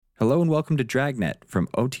Hello and welcome to Dragnet from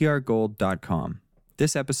OTRGold.com.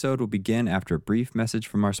 This episode will begin after a brief message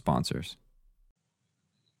from our sponsors.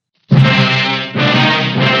 The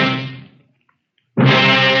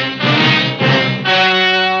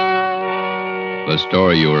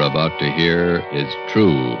story you are about to hear is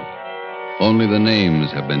true. Only the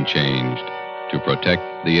names have been changed to protect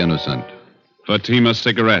the innocent. Fatima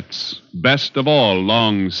Cigarettes, best of all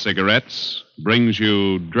long cigarettes, brings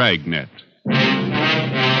you Dragnet.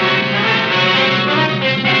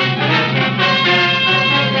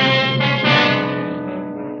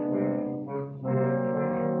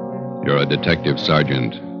 You're a detective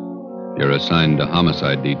sergeant. You're assigned to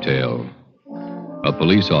homicide detail. A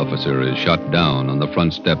police officer is shot down on the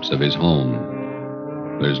front steps of his home.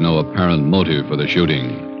 There's no apparent motive for the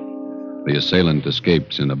shooting. The assailant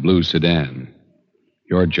escapes in a blue sedan.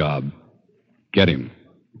 Your job, get him.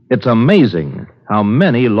 It's amazing how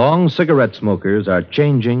many long cigarette smokers are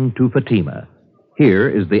changing to Fatima. Here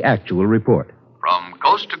is the actual report. From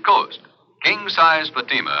coast to coast, king-size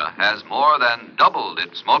Fatima has more than doubled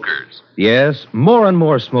its smokers. Yes, more and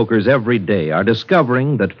more smokers every day are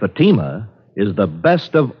discovering that Fatima is the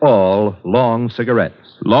best of all long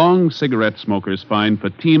cigarettes. Long cigarette smokers find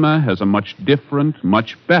Fatima has a much different,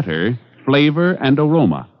 much better flavor and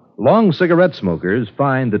aroma. Long cigarette smokers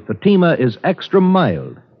find that Fatima is extra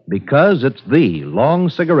mild because it's the long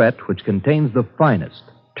cigarette which contains the finest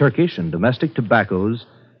Turkish and domestic tobaccos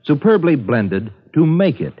superbly blended to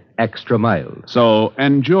make it extra mild. So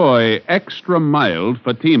enjoy extra mild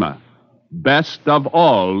Fatima, best of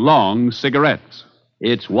all long cigarettes.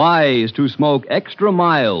 It's wise to smoke extra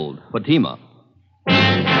mild Fatima.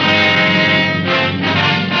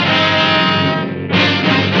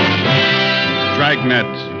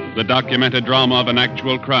 Dragnet, the documented drama of an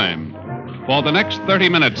actual crime. For the next 30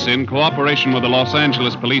 minutes, in cooperation with the Los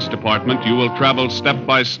Angeles Police Department, you will travel step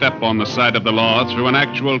by step on the side of the law through an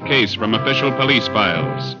actual case from official police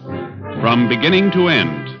files. From beginning to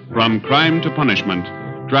end, from crime to punishment,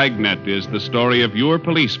 Dragnet is the story of your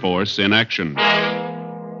police force in action.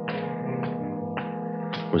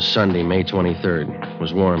 It was Sunday, May 23rd. It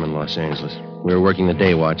was warm in Los Angeles. We were working the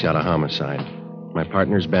day watch out of homicide. My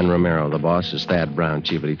partner's Ben Romero. The boss is Thad Brown,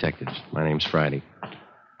 chief of detectives. My name's Friday.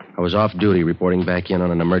 I was off duty reporting back in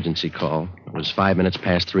on an emergency call. It was 5 minutes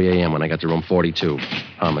past 3 a.m. when I got to room 42.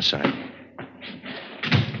 Homicide.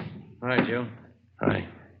 Hi, Joe. Hi.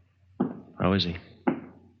 How is he?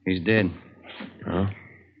 He's dead. Oh?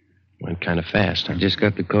 Went kind of fast, huh? I just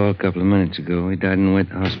got the call a couple of minutes ago. He died in the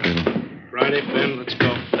hospital. Friday, Ben, let's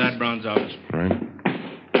go. Thad Brown's office. All right.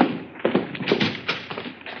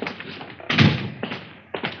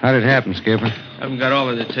 How did it happen, Skipper? Haven't got all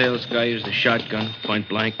the details. Guy used a shotgun, point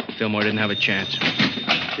blank. Fillmore didn't have a chance.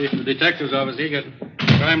 Chief of the detective's office, he got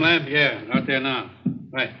crime lab? Yeah, out there now.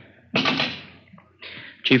 Right.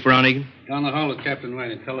 Chief Ron Egan? Down the hall with Captain White,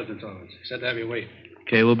 intelligence office. He said to have you wait.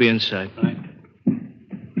 Okay, we'll be inside. Right.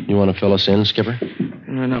 You want to fill us in, Skipper?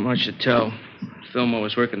 No, not much to tell. Fillmore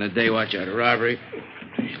was working the day watch out of robbery.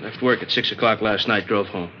 He left work at 6 o'clock last night, drove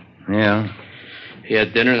home. Yeah. He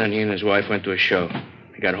had dinner, then he and his wife went to a show.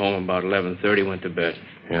 He got home about 11:30, went to bed.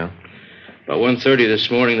 Yeah. About 1:30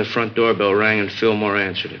 this morning, the front doorbell rang and Fillmore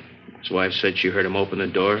answered it. His wife said she heard him open the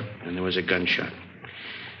door, and there was a gunshot.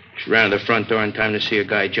 She ran to the front door in time to see a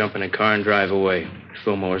guy jump in a car and drive away.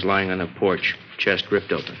 Fillmore was lying on the porch, chest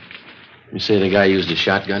ripped open. You say the guy used a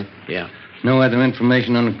shotgun? Yeah. No other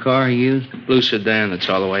information on the car he used? Blue sedan, that's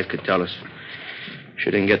all the wife could tell us.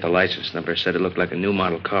 She didn't get the license number. Said it looked like a new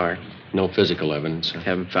model car. No physical evidence.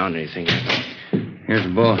 Haven't found anything yet. Here's the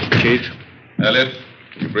boss. Chief? Elliot,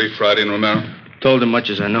 you brief Friday and Romero? Told him much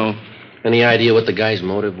as I know. Any idea what the guy's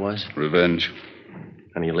motive was? Revenge.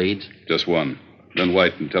 Any leads? Just one. Then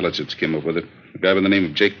White Intelligence came up with it. A guy by the name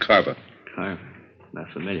of Jake Carver. Carver? Not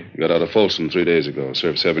familiar. He got out of Folsom 3 days ago.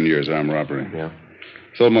 Served 7 years armed robbery. Yeah.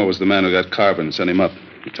 Fillmore was the man who got Carver and sent him up.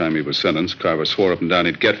 The time he was sentenced, Carver swore up and down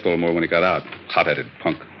he'd get Fillmore when he got out. Hot-headed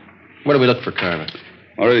punk. Where do we look for Carver?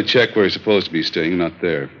 Already checked where he's supposed to be staying. Not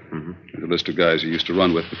there. Mm-hmm. There's a list of guys he used to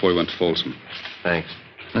run with before he went to Folsom. Thanks.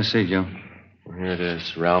 Let's see, Joe. Here it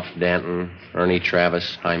is. Ralph Danton, Ernie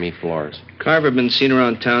Travis, Jaime Flores. Carver been seen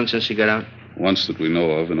around town since he got out? Once that we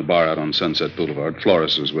know of, in a bar out on Sunset Boulevard.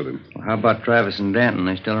 Flores was with him. Well, how about Travis and Danton?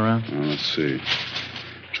 They still around? Well, let's see.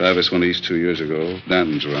 Travis went east 2 years ago.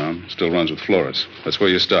 Danton's around. Still runs with Flores. That's where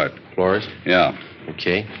you start. Flores? Yeah.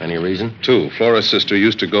 Okay. Any reason? 2. Flores' sister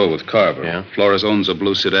used to go with Carver. Yeah? Flores owns a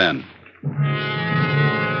blue sedan.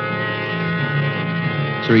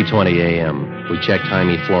 3:20 a.m. We checked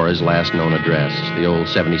Jaime Flores' last known address, the old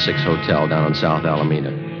 76 Hotel down on South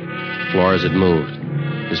Alameda. Flores had moved.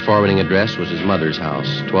 His forwarding address was his mother's house,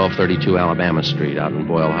 1232 Alabama Street out in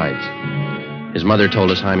Boyle Heights. His mother told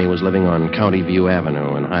us Jaime was living on County View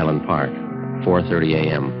Avenue in Highland Park. 4:30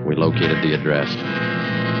 a.m. We located the address.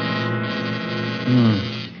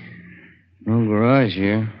 No garage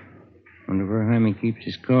here. Wonder where Jaime keeps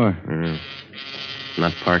his car.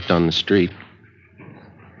 Not parked on the street.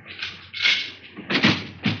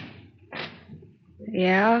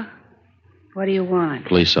 Yeah? What do you want?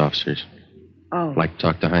 Police officers. Oh, Like to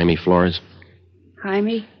talk to Jaime Flores?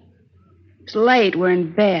 Jaime? It's late. We're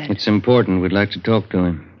in bed. It's important. We'd like to talk to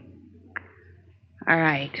him. All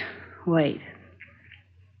right. Wait.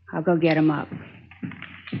 I'll go get him up.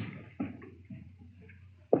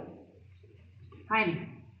 Jaime.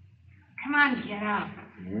 Come on, get up.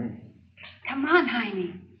 Come on,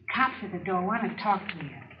 Jaime. Cops at the door want to talk to you.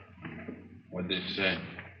 What'd they say?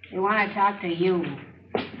 They want to talk to you.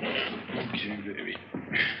 Okay, baby.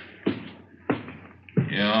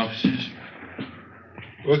 Yeah, officers?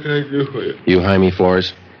 What can I do for you? You Jaime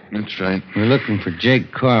Flores? That's right. We're looking for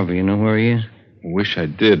Jake Carver. You know where he is? Wish I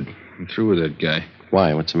did. I'm through with that guy.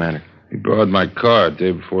 Why? What's the matter? He borrowed my car the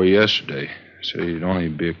day before yesterday. Said he'd only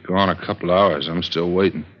be gone a couple hours. I'm still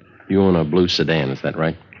waiting. You own a blue sedan, is that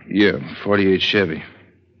right? Yeah, 48 Chevy.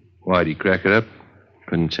 Why, did he crack it up?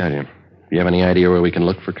 Couldn't tell you. Do you have any idea where we can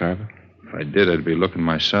look for Carver? If I did, I'd be looking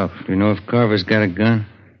myself. Do you know if Carver's got a gun?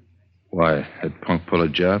 Why, that punk pull a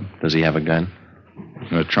job? Does he have a gun?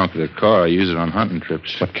 In the trunk of the car, I use it on hunting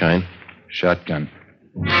trips. What kind? Shotgun.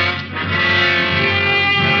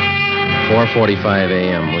 4:45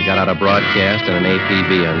 a.m. We got out a broadcast and an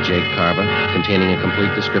APB on Jake Carver, containing a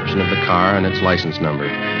complete description of the car and its license number.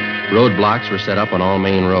 Roadblocks were set up on all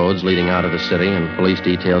main roads leading out of the city, and police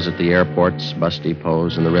details at the airports, bus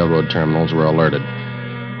depots, and the railroad terminals were alerted.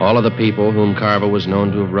 All of the people whom Carver was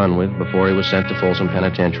known to have run with before he was sent to Folsom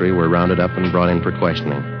Penitentiary were rounded up and brought in for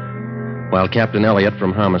questioning. While Captain Elliott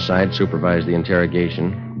from Homicide supervised the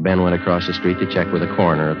interrogation, Ben went across the street to check with a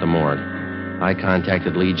coroner at the morgue. I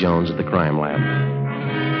contacted Lee Jones at the crime lab.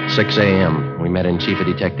 6 a.m., we met in Chief of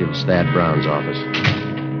Detectives Thad Brown's office.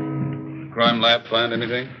 Crime lab find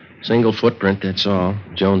anything? Single footprint, that's all.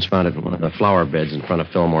 Jones found it in one of the flower beds in front of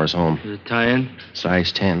Fillmore's home. Does it tie in?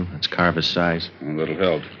 Size 10. That's Carver's size. A little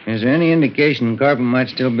help. Is there any indication Carver might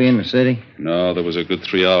still be in the city? No, there was a good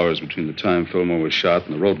 3 hours between the time Fillmore was shot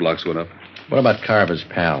and the roadblocks went up. What about Carver's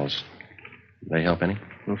pals? Did they help any?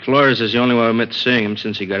 Well, Flores is the only one who admits seeing him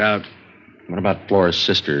since he got out. What about Flores'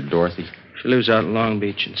 sister, Dorothy? She lives out in Long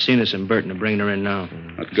Beach, and Cenas and Burton are bringing her in now.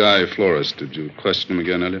 That guy, Flores, did you question him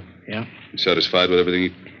again, Elliot? Yeah? You satisfied with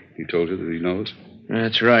everything he told you that he knows?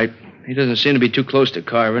 That's right. He doesn't seem to be too close to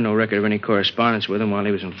Carver. No record of any correspondence with him while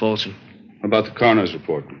he was in Folsom. How about the coroner's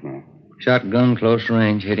report now? Shotgun, close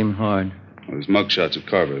range, hit him hard. Well, there's mugshots of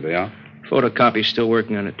Carver. Are they out? Photocopy's still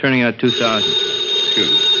working on it. Turning out 2,000.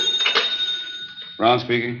 Excuse me. Brown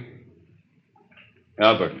speaking.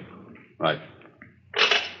 Albert. Right.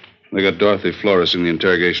 They got Dorothy Flores in the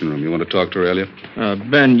interrogation room. You want to talk to her, Elliot?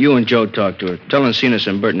 Ben, you and Joe talk to her. Tell Cenas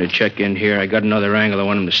and Burton to check in here. I got another angle I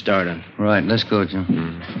want them to start on. Right, let's go, Joe.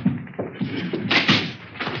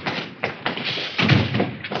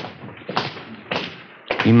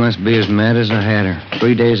 He must be as mad as a hatter.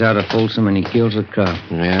 3 days out of Folsom and he kills a cop.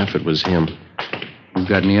 Yeah, if it was him. You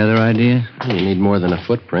got any other ideas? You need more than a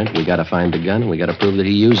footprint. We got to find the gun, and we got to prove that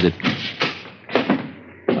he used it.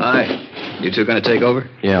 Hi. You two going to take over?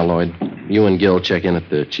 Yeah, Lloyd. You and Gil check in at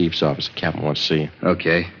the chief's office. The captain wants to see you.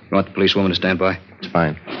 Okay. You want the policewoman to stand by? It's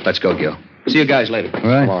fine. Let's go, Gil. See you guys later. All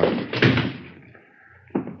right.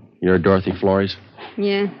 Come on. You're Dorothy Flores?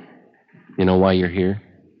 Yeah, You know why you're here?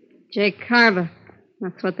 Jake Carver.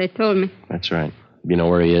 That's what they told me. That's right. You know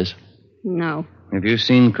where he is? No. Have you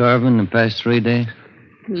seen Carver in the past 3 days?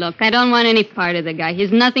 Look, I don't want any part of the guy.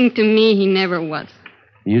 He's nothing to me. He never was.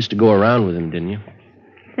 You used to go around with him, didn't you?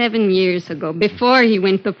 7 years ago, before he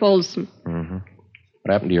went to Folsom. Mm-hmm.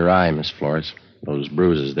 What happened to your eye, Miss Flores? Those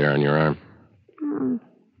bruises there on your arm.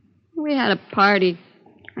 We had a party.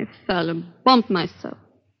 I fell and bumped myself.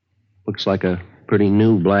 Looks like a pretty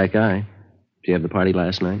new black eye. Did you have the party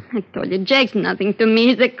last night? I told you, Jake's nothing to me.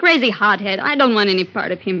 He's a crazy hothead. I don't want any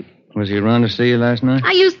part of him. Was he around to see you last night?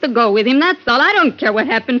 I used to go with him, that's all. I don't care what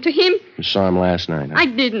happened to him. You saw him last night, huh? I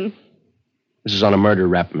didn't. This is on a murder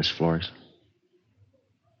rap, Miss Flores.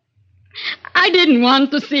 I didn't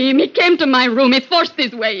want to see him. He came to my room. He forced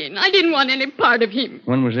his way in. I didn't want any part of him.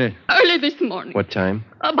 When was it? Early this morning. What time?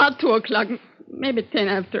 About 2 o'clock, maybe 10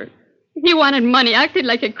 after. He wanted money, acted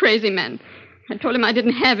like a crazy man. I told him I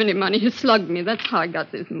didn't have any money. He slugged me. That's how I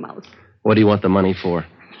got this mouse. What do you want the money for?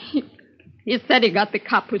 He said he got the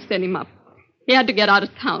cop who set him up. He had to get out of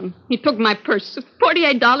town. He took my purse.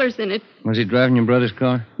 $48 in it. Was he driving your brother's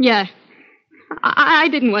car? Yeah. I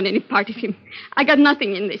didn't want any part of him. I got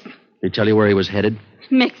nothing in this. Did he tell you where he was headed?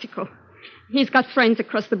 Mexico. He's got friends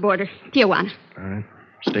across the border. Tijuana. All right.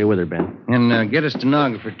 Stay with her, Ben. And get a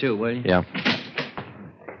stenographer, too, will you? Yeah.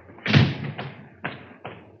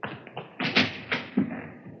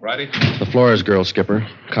 Righty. The Flores girl, Skipper.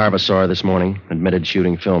 Carva saw her this morning. Admitted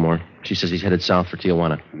shooting Fillmore. She says he's headed south for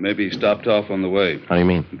Tijuana. Maybe he stopped off on the way. How do you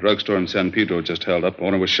mean? The drugstore in San Pedro just held up.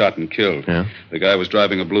 Owner was shot and killed. Yeah? The guy was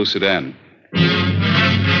driving a blue sedan.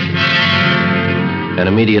 An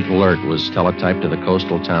immediate alert was teletyped to the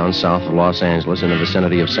coastal town south of Los Angeles in the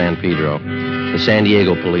vicinity of San Pedro. The San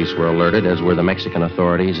Diego police were alerted, as were the Mexican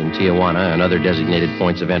authorities in Tijuana and other designated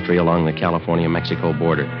points of entry along the California-Mexico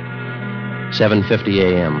border. 7:50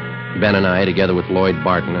 a.m. Ben and I, together with Lloyd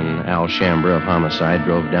Barton and Al Shambra of Homicide,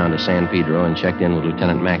 drove down to San Pedro and checked in with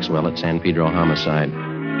Lieutenant Maxwell at San Pedro Homicide.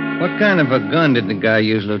 What kind of a gun did the guy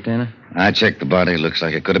use, Lieutenant? I checked the body. Looks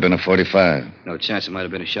like it could have been a .45. No chance it might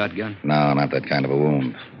have been a shotgun? No, not that kind of a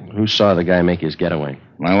wound. Who saw the guy make his getaway?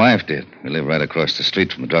 My wife did. We live right across the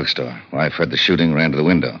street from the drugstore. Wife heard the shooting, ran to the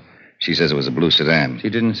window. She says it was a blue sedan. She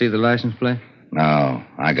didn't see the license plate? No.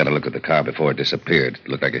 I got a look at the car before it disappeared. It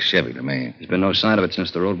looked like a Chevy to me. There's been no sign of it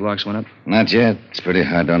since the roadblocks went up? Not yet. It's pretty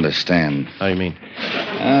hard to understand. How do you mean?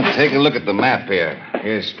 Take a look at the map here.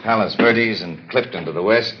 Here's Palos Verdes and Clifton to the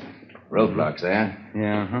west. Roadblocks there.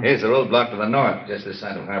 Yeah, huh? Here's the roadblock to the north, just this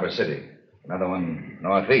side of Harbor City. Another one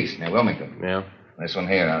northeast, near Wilmington. Yeah? This one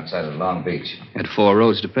here, outside of Long Beach. Had 4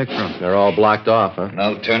 roads to pick from. They're all blocked off, huh?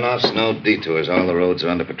 No turnoffs, no detours. All the roads are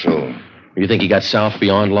under patrol. You think he got south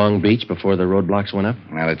beyond Long Beach before the roadblocks went up?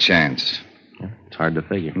 Not a chance. Yeah, it's hard to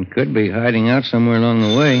figure. He could be hiding out somewhere along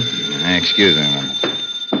the way. Excuse me a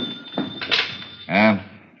minute.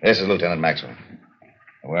 This is Lieutenant Maxwell.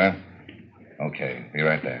 Where? Okay, be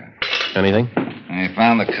right there. Anything? I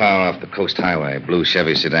found the car off the Coast Highway, blue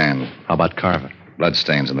Chevy sedan. How about Carver?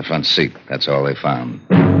 Bloodstains in the front seat. That's all they found.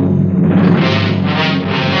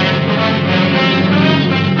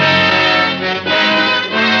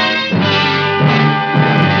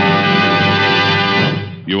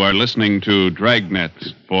 You are listening to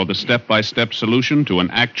Dragnet for the step-by-step solution to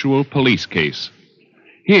an actual police case.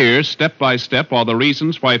 Here, step by step, are the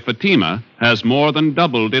reasons why Fatima has more than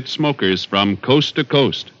doubled its smokers from coast to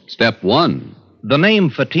coast. Step 1. The name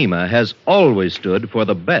Fatima has always stood for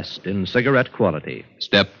the best in cigarette quality.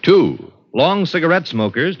 Step 2. Long cigarette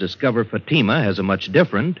smokers discover Fatima has a much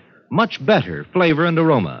different, much better flavor and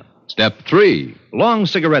aroma. Step 3. Long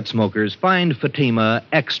cigarette smokers find Fatima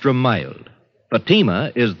extra mild.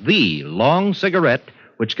 Fatima is the long cigarette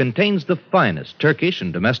which contains the finest Turkish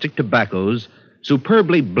and domestic tobaccos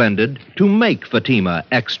superbly blended to make Fatima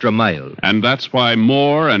extra mild. And that's why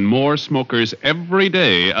more and more smokers every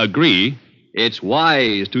day agree it's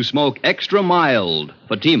wise to smoke extra mild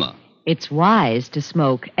Fatima. It's wise to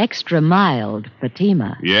smoke extra mild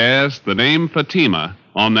Fatima. Yes, the name Fatima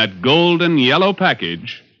on that golden yellow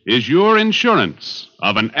package is your insurance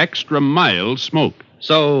of an extra mild smoke.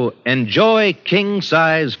 So enjoy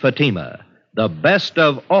king-size Fatima, the best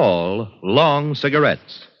of all long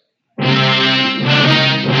cigarettes.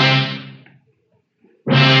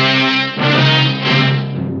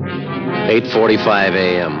 8:45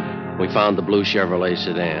 a.m. We found the blue Chevrolet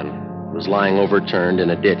sedan. It was lying overturned in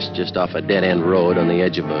a ditch just off a dead-end road on the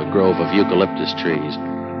edge of a grove of eucalyptus trees.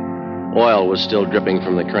 Oil was still dripping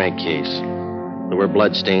from the crankcase. There were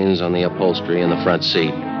bloodstains on the upholstery in the front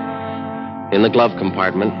seat. In the glove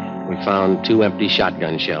compartment, we found 2 empty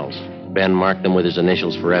shotgun shells. Ben marked them with his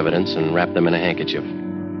initials for evidence and wrapped them in a handkerchief.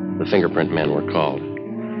 The fingerprint men were called.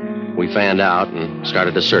 We fanned out and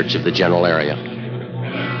started a search of the general area.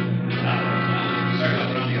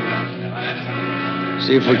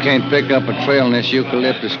 See if we can't pick up a trail in this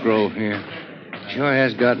eucalyptus grove here. Sure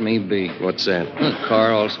has got me beat. What's that? The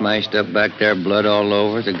car all smashed up back there, blood all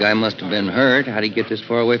over. The guy must have been hurt. How'd he get this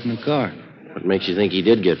far away from the car? What makes you think he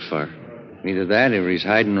did get far? Either that or he's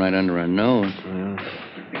hiding right under our nose. Yeah.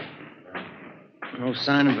 No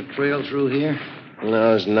sign of a trail through here? No,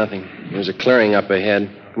 there's nothing. There's a clearing up ahead.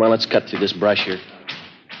 Come on, let's cut through this brush here.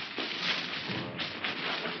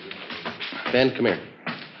 Ben, come here.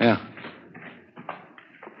 Yeah.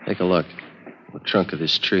 Take a look. The trunk of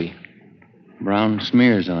this tree. Brown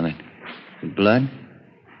smears on it. Blood?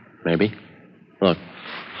 Maybe. Look,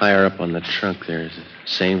 higher up on the trunk there is the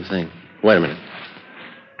same thing. Wait a minute.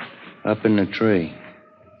 Up in the tree.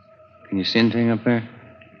 Can you see anything up there?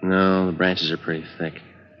 No, the branches are pretty thick.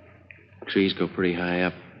 Trees go pretty high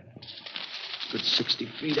up. Good 60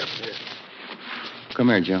 feet up there. Come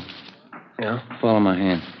here, Joe. Yeah? Follow my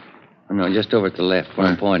hand. No, just over to the left where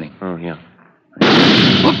I'm pointing. Oh, yeah.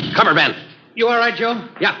 Whoop, cover, Ben. You all right, Joe?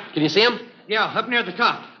 Yeah. Can you see him? Yeah, up near the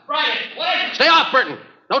top. Stay off, Burton.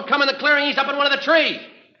 Don't come in the clearing. He's up in one of the trees.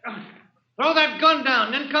 Throw that gun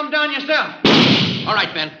down, then come down yourself. All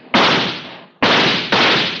right, Ben.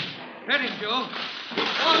 Get him, Joe. Keep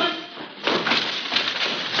falling.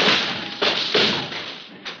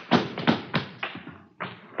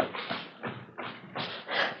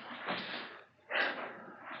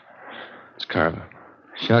 It's Carver.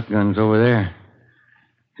 Shotgun's over there.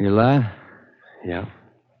 He alive? Yeah.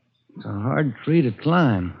 It's a hard tree to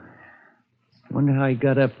climb. Wonder how he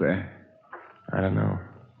got up there. I don't know.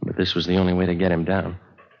 But this was the only way to get him down.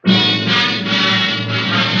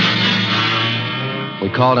 We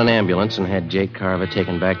called an ambulance and had Jake Carver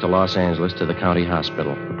taken back to Los Angeles to the county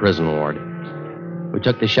hospital, the prison ward. We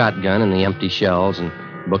took the shotgun and the empty shells and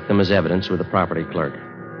booked them as evidence with the property clerk.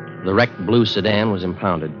 The wrecked blue sedan was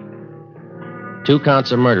impounded. 2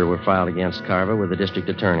 counts of murder were filed against Carver with the district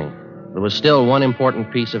attorney. There was still one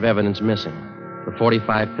important piece of evidence missing, the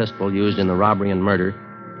 .45 pistol used in the robbery and murder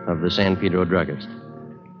of the San Pedro druggist.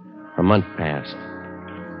 A month passed.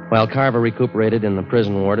 While Carver recuperated in the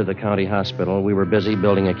prison ward of the county hospital, we were busy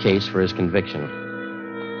building a case for his conviction.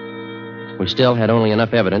 We still had only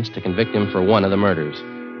enough evidence to convict him for one of the murders.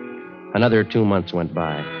 Another 2 months went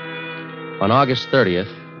by. On August 30th,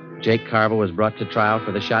 Jake Carver was brought to trial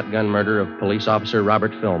for the shotgun murder of police officer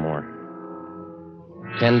Robert Fillmore.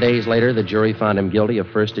 10 days later, the jury found him guilty of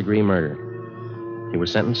first-degree murder. He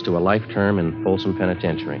was sentenced to a life term in Folsom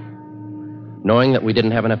Penitentiary. Knowing that we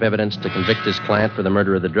didn't have enough evidence to convict his client for the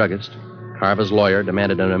murder of the druggist, Carver's lawyer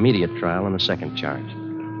demanded an immediate trial on the second charge.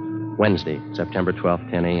 Wednesday, September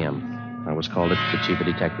 12th, 10 a.m. I was called at the chief of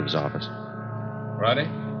detective's office. Friday?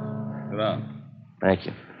 Sit down. Thank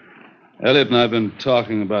you. Elliot and I have been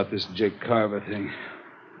talking about this Jake Carver thing.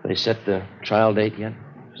 They set the trial date yet?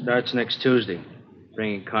 Starts next Tuesday.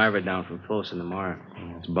 Bringing Carver down from Folsom tomorrow.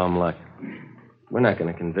 It's bum luck. We're not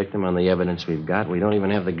going to convict him on the evidence we've got. We don't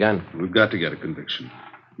even have the gun. We've got to get a conviction.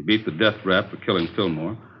 He beat the death rap for killing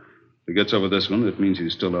Fillmore. If he gets over this one, it means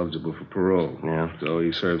he's still eligible for parole. Yeah. So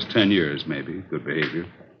he serves 10 years, maybe. Good behavior.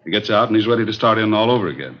 He gets out and he's ready to start in all over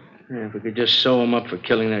again. Yeah, if we could just sew him up for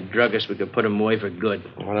killing that druggist, we could put him away for good.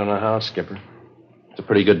 I don't know how, Skipper. It's a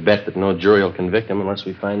pretty good bet that no jury will convict him unless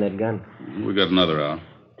we find that gun. We got another out.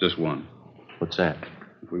 Just one. What's that?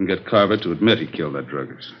 If we can get Carver to admit he killed that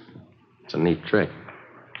druggist. It's a neat trick.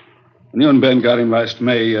 When you and Ben got him last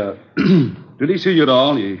May, did he see you at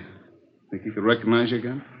all? You think he could recognize you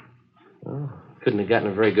again? Well, couldn't have gotten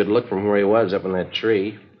a very good look from where he was up in that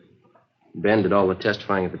tree. Ben did all the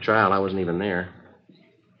testifying at the trial. I wasn't even there.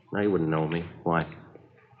 No, he wouldn't know me. Why?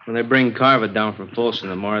 When they bring Carver down from Folsom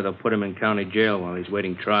tomorrow, they'll put him in county jail while he's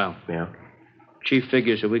waiting trial. Yeah? Chief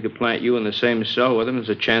figures if we could plant you in the same cell with him, there's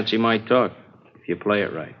a chance he might talk, if you play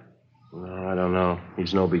it right. No, I don't know.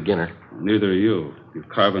 He's no beginner. Neither are you. Give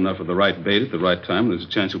Carver enough of the right bait at the right time, there's a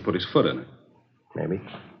chance he'll put his foot in it. Maybe.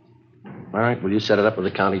 All right, will you set it up with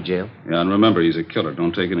the county jail? Yeah, and remember, he's a killer.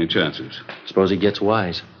 Don't take any chances. Suppose he gets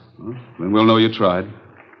wise. Well, then we'll know you tried.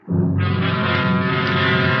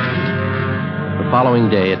 The following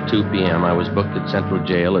day at 2 p.m., I was booked at Central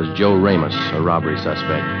Jail as Joe Ramos, a robbery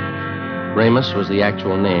suspect. Ramos was the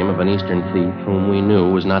actual name of an eastern thief whom we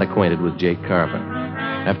knew was not acquainted with Jake Carver.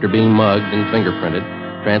 After being mugged and fingerprinted,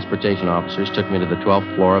 transportation officers took me to the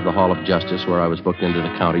 12th floor of the Hall of Justice, where I was booked into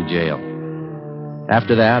the county jail.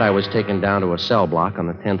 After that, I was taken down to a cell block on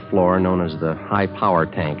the 10th floor known as the High Power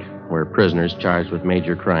Tank, where prisoners charged with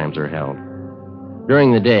major crimes are held.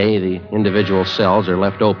 During the day, the individual cells are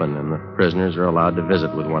left open, and the prisoners are allowed to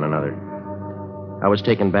visit with one another. I was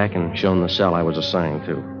taken back and shown the cell I was assigned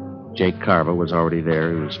to. Jake Carver was already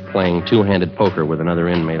there. He was playing two-handed poker with another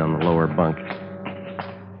inmate on the lower bunk.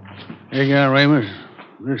 Here you are, Ramos.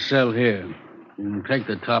 This cell here. You can take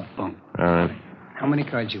the top bunk. All right. How many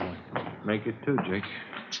cards you want? Make it 2, Jake.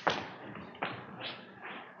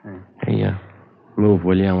 Hey, move,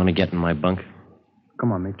 will you? I want to get in my bunk.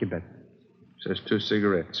 Come on, make your bet. Says 2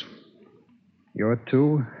 cigarettes. You're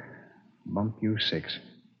 2, bunk you 6.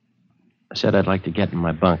 I said I'd like to get in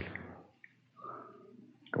my bunk.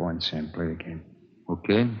 Go on, Sam, play the game.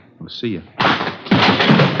 Okay, we'll see you.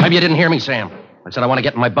 Maybe you didn't hear me, Sam. I said I want to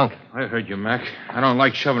get in my bunk. I heard you, Mac. I don't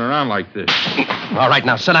like shoving around like this. All right,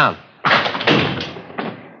 now sit down.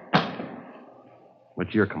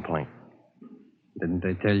 What's your complaint? Didn't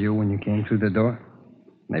they tell you when you came through the door?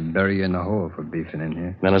 They bury you in the hole for beefing in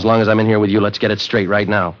here. Then as long as I'm in here with you, let's get it straight right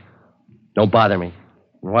now. Don't bother me.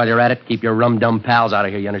 And while you're at it, keep your rum-dum pals out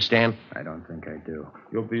of here, you understand? I don't think I do.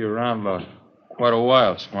 You'll be around quite a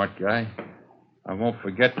while, smart guy. I won't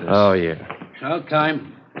forget this. Oh, yeah. Chow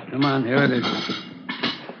time. Come on, here it is.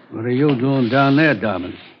 What are you doing down there,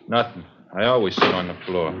 Dobbins? Nothing. I always sit on the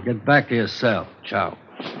floor. Get back to your cell. Chow.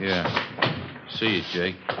 Yeah. See you,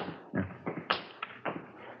 Jake.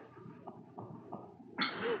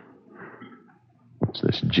 What's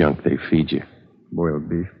this junk they feed you? Boiled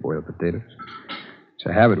beef, boiled potatoes. It's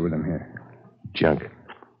a habit with them here. Junk.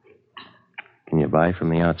 Can you buy from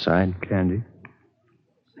the outside? Candy.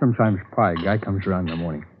 Sometimes pie. Guy comes around in the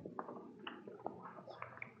morning.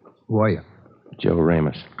 Who are you? Joe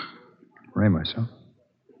Ramos. Ramos, huh?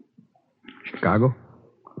 Chicago?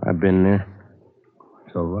 I've been there.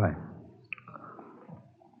 So have I.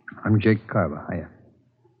 I'm Jake Carver. Hiya.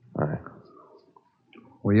 All right.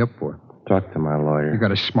 What are you up for? Talk to my lawyer. You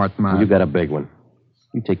got a smart mouth. You got a big one.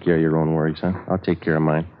 You take care of your own worries, huh? I'll take care of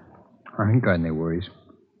mine. I ain't got any worries.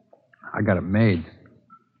 I got it made.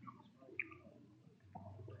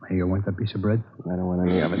 Hey, you want that piece of bread? I don't want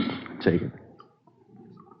any of it. Take it.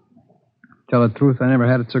 Tell the truth, I never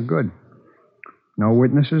had it so good. No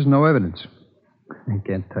witnesses, no evidence. You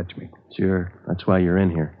can't touch me. Sure. That's why you're in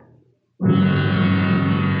here.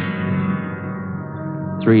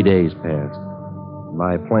 3 days passed.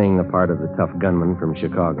 By playing the part of the tough gunman from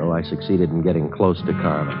Chicago, I succeeded in getting close to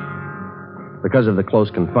Carver. Because of the close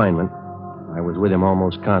confinement, I was with him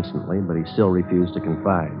almost constantly, but he still refused to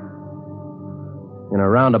confide. In a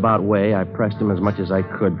roundabout way, I pressed him as much as I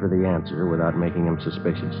could for the answer without making him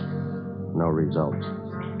suspicious. No results.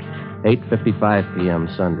 8:55 p.m.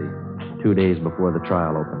 Sunday, 2 days before the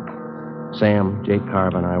trial opened. Sam, Jake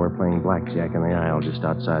Carver, and I were playing blackjack in the aisle just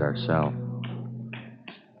outside our cell.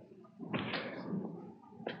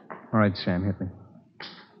 All right, Sam, hit me.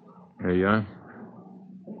 There you are.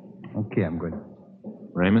 Okay, I'm good.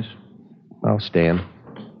 Ramos? I'll stand.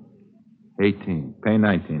 18. Pay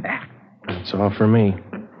 19. That's all for me.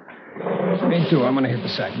 Me too. I'm going to hit the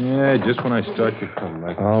sack. Yeah, just when I start to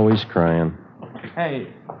collect. Always crying. Hey,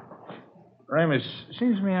 Ramos,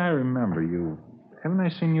 seems to me I remember you. Haven't I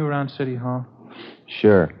seen you around City Hall?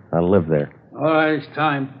 Sure. I live there. All right, it's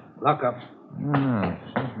time. Lock up. No,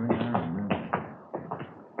 seems to me I remember.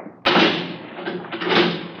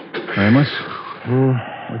 Ramos?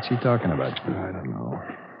 What's he talking about? I don't know.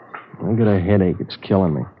 I got a headache. It's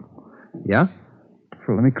killing me. Yeah?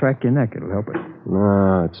 Well, let me crack your neck. It'll help it.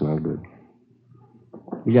 No, it's no good.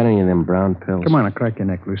 You got any of them brown pills? Come on, I'll crack your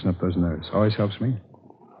neck. Loosen up those nerves. Always helps me.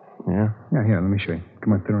 Yeah? Yeah, here, let me show you.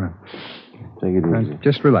 Come on, turn around. Take it easy. Now,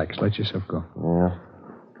 just relax. Let yourself go. Yeah?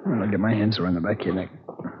 I'll get my hands around the back of your neck.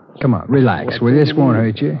 Come on, relax. Well, this won't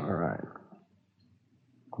hurt you. All right.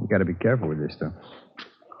 You got to be careful with this, though.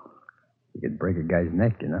 You could break a guy's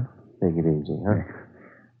neck, you know? Take it easy, huh?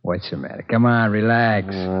 What's the matter? Come on,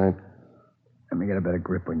 relax. All right. Let me get a better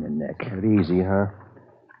grip on your neck. Take it easy, huh?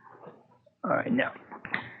 All right, now.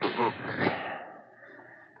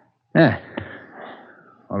 Yeah.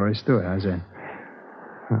 All there is to it. How's that?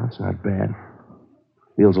 Oh, it's not bad.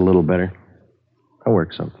 Feels a little better. That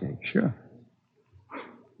works okay. Sure.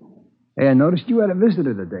 Hey, I noticed you had a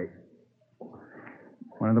visitor today.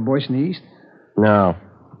 One of the boys in the East? No.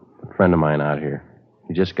 A friend of mine out here.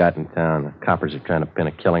 He just got in town. The coppers are trying to pin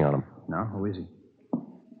a killing on him. No? Who is he?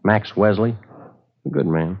 Max Wesley. A good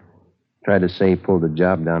man. Tried to say he pulled a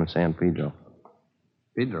job down in San Pedro.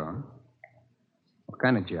 Pedro, huh? What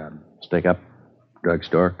kind of job? Stick up.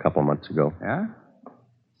 Drugstore a couple months ago. Yeah?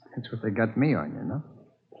 That's what they got me on, you know?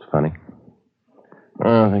 It's funny.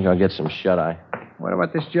 Oh, I think I'll get some shut-eye. What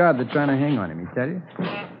about this job they're trying to hang on him? He tell you?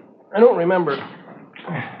 I don't remember.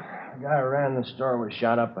 The guy who ran the store was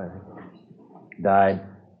shot up, I think. Died.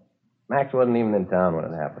 Max wasn't even in town when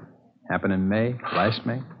it happened. Happened in May? Last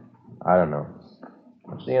May? I don't know.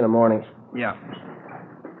 I'll see you in the morning. Yeah.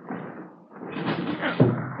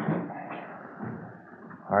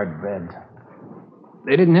 Hard bed.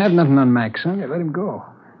 They didn't have nothing on Max, huh? They let him go.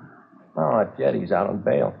 Oh, not yet. He's out on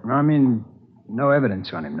bail. No, I mean, no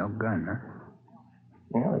evidence on him. No gun, huh?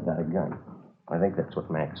 Yeah, they got a gun. I think that's what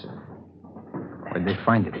Max said. Where'd they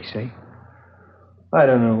find it, he say? I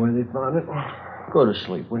don't know where they found it. Go to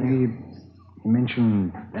sleep, will you? He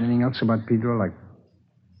mentioned anything else about Pedro, like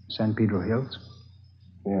San Pedro Hills?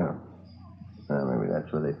 Yeah. Maybe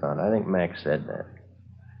that's where they found it. I think Max said that.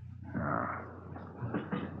 No.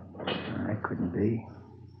 That couldn't be.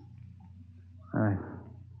 All right.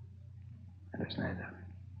 That's neither.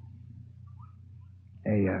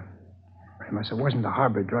 Hey, Ramos, it wasn't the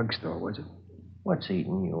Harbor drugstore, was it? What's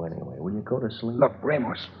eating you anyway? Will you go to sleep? Look,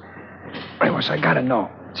 Ramos, I gotta know.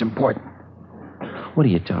 It's important. What are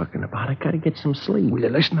you talking about? I gotta get some sleep. Will you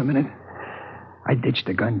listen a minute? I ditched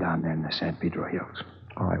a gun down there in the San Pedro Hills.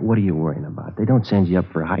 All right, what are you worrying about? They don't send you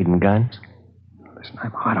up for hiding guns. Listen,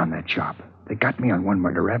 I'm hot on that job. They got me on one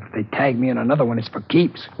murder rap. If they tag me in another one, it's for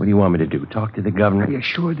keeps. What do you want me to do? Talk to the governor? Are you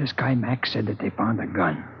sure this guy Max said that they found a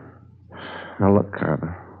gun? Now, look,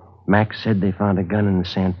 Carver. Max said they found a gun in the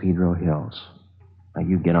San Pedro Hills. Now,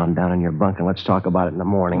 you get on down in your bunk and let's talk about it in the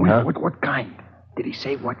morning, huh? What kind? Did he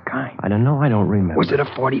say what kind? I don't know. I don't remember. Was it a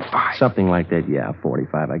 45? Something like that, yeah,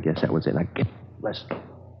 45. I guess that was it. Now, listen.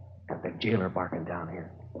 Got that jailer barking down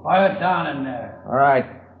here. Quiet down in there. All right.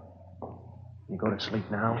 You go to sleep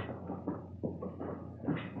now?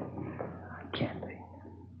 I can't be.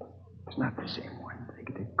 It's not the same one. They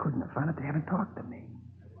couldn't have found it. They haven't talked to me.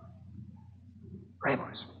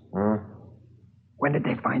 Ramos. When did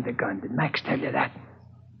they find the gun? Did Max tell you that?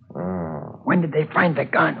 When did they find the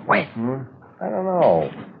gun? When? I don't know.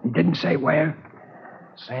 He didn't say where?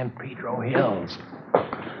 San Pedro Hills.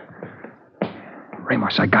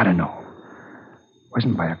 Ramos, I gotta know.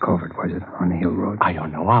 Wasn't by a covert, was it? On the hill road? I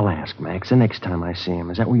don't know. I'll ask Max the next time I see him.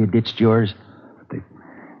 Is that where you ditched yours? But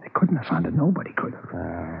they couldn't have found it. Nobody could have.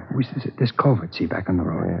 This covert, see, back on the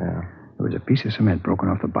road. Yeah. There was a piece of cement broken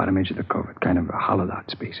off the bottom edge of the covert, kind of a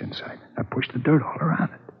hollowed-out space inside. I pushed the dirt all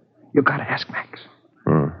around it. You gotta ask Max.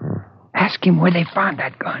 Ask him where they found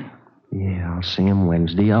that gun. Yeah, I'll see him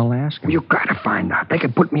Wednesday. I'll ask him. You gotta find out. They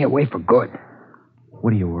could put me away for good.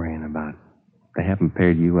 What are you worrying about? They haven't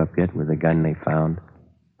paired you up yet with the gun they found?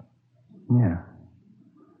 Yeah.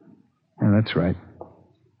 Yeah, that's right.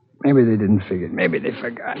 Maybe they didn't figure it. Maybe they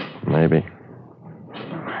forgot. Maybe.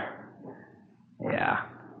 Yeah.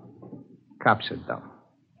 Cops are dumb.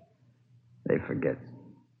 They forget.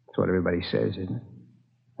 That's what everybody says, isn't it?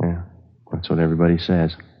 Yeah, that's what everybody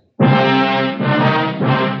says.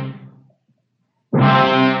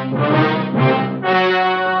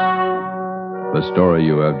 The story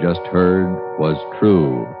you have just heard was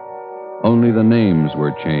true. Only the names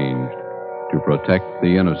were changed to protect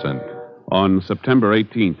the innocent. On September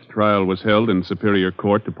 18th, trial was held in Superior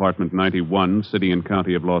Court, Department 91, City and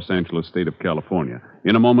County of Los Angeles, State of California.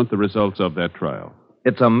 In a moment, the results of that trial.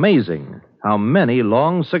 It's amazing how many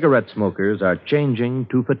long cigarette smokers are changing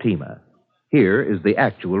to Fatima. Here is the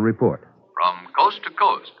actual report. From coast to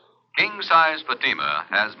coast, king-size Fatima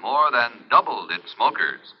has more than doubled its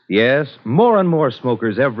smokers. Yes, more and more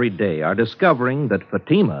smokers every day are discovering that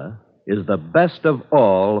Fatima is the best of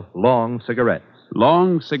all long cigarettes.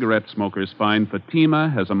 Long cigarette smokers find Fatima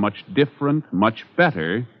has a much different, much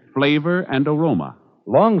better flavor and aroma.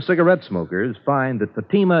 Long cigarette smokers find that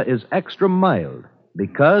Fatima is extra mild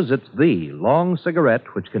because it's the long cigarette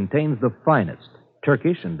which contains the finest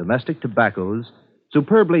Turkish and domestic tobaccos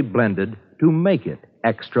superbly blended to make it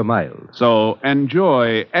extra mild. So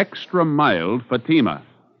enjoy extra mild Fatima,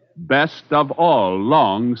 best of all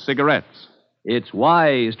long cigarettes. It's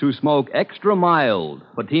wise to smoke extra mild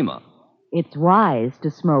Fatima. It's wise to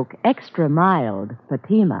smoke extra mild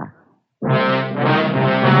Fatima.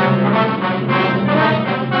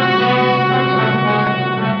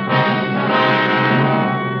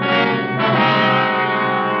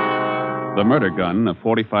 The murder gun, a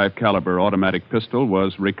 .45 caliber automatic pistol,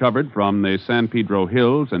 was recovered from the San Pedro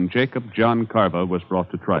Hills, and Jacob John Carva was brought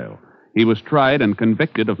to trial. He was tried and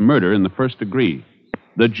convicted of murder in the first degree.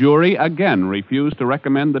 The jury again refused to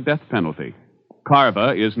recommend the death penalty.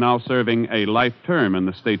 Carva is now serving a life term in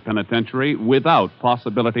the state penitentiary without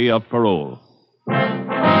possibility of parole.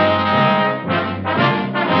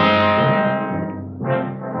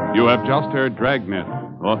 You have just heard Dragnet,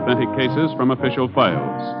 authentic cases from official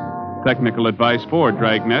files. Technical advice for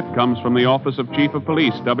Dragnet comes from the Office of Chief of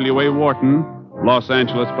Police, W.A. Wharton, Los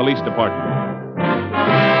Angeles Police Department.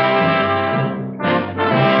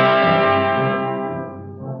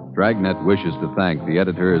 Dragnet wishes to thank the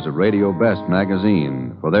editors of Radio Best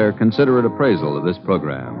magazine for their considerate appraisal of this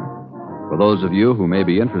program. For those of you who may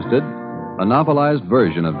be interested, a novelized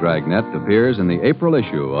version of Dragnet appears in the April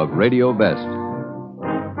issue of Radio Best.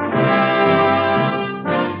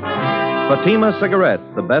 Fatima Cigarettes,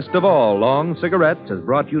 the best of all long cigarettes, has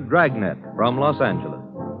brought you Dragnet from Los Angeles.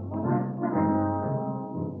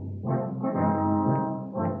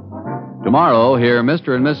 Tomorrow, hear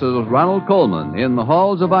Mr. and Mrs. Ronald Coleman in the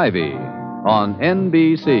Halls of Ivy on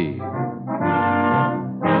NBC.